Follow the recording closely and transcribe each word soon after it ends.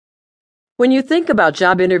When you think about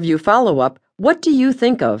job interview follow-up, what do you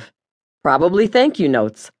think of? Probably thank you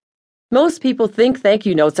notes. Most people think thank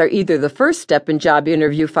you notes are either the first step in job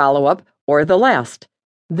interview follow-up or the last.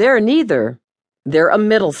 They're neither. They're a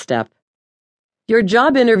middle step. Your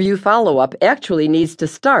job interview follow-up actually needs to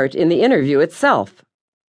start in the interview itself.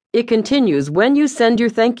 It continues when you send your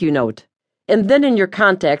thank you note, and then in your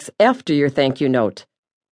contacts after your thank you note.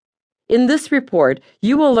 In this report,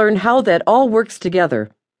 you will learn how that all works together,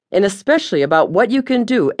 and especially about what you can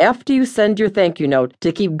do after you send your thank you note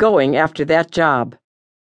to keep going after that job.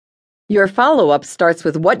 Your follow-up starts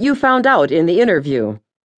with what you found out in the interview.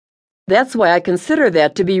 That's why I consider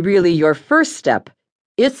that to be really your first step.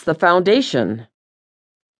 It's the foundation.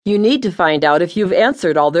 You need to find out if you've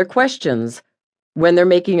answered all their questions, when they're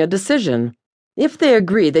making a decision, if they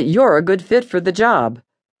agree that you're a good fit for the job,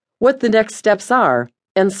 what the next steps are,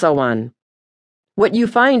 and so on. What you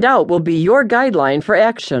find out will be your guideline for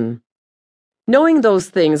action. Knowing those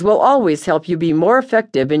things will always help you be more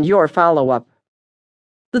effective in your follow-up.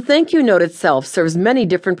 The thank you note itself serves many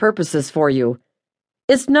different purposes for you.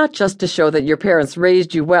 It's not just to show that your parents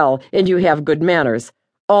raised you well and you have good manners,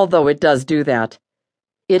 although it does do that.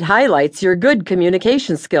 It highlights your good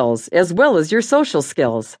communication skills as well as your social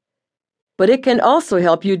skills. But it can also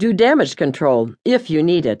help you do damage control if you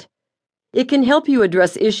need it. It can help you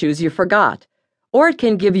address issues you forgot, or it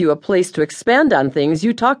can give you a place to expand on things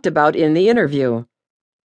you talked about in the interview.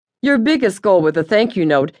 Your biggest goal with a thank you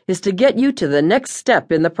note is to get you to the next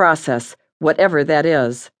step in the process, whatever that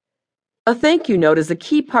is. A thank you note is a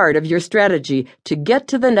key part of your strategy to get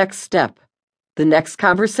to the next step, the next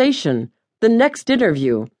conversation, the next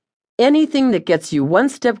interview, anything that gets you one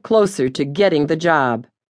step closer to getting the job.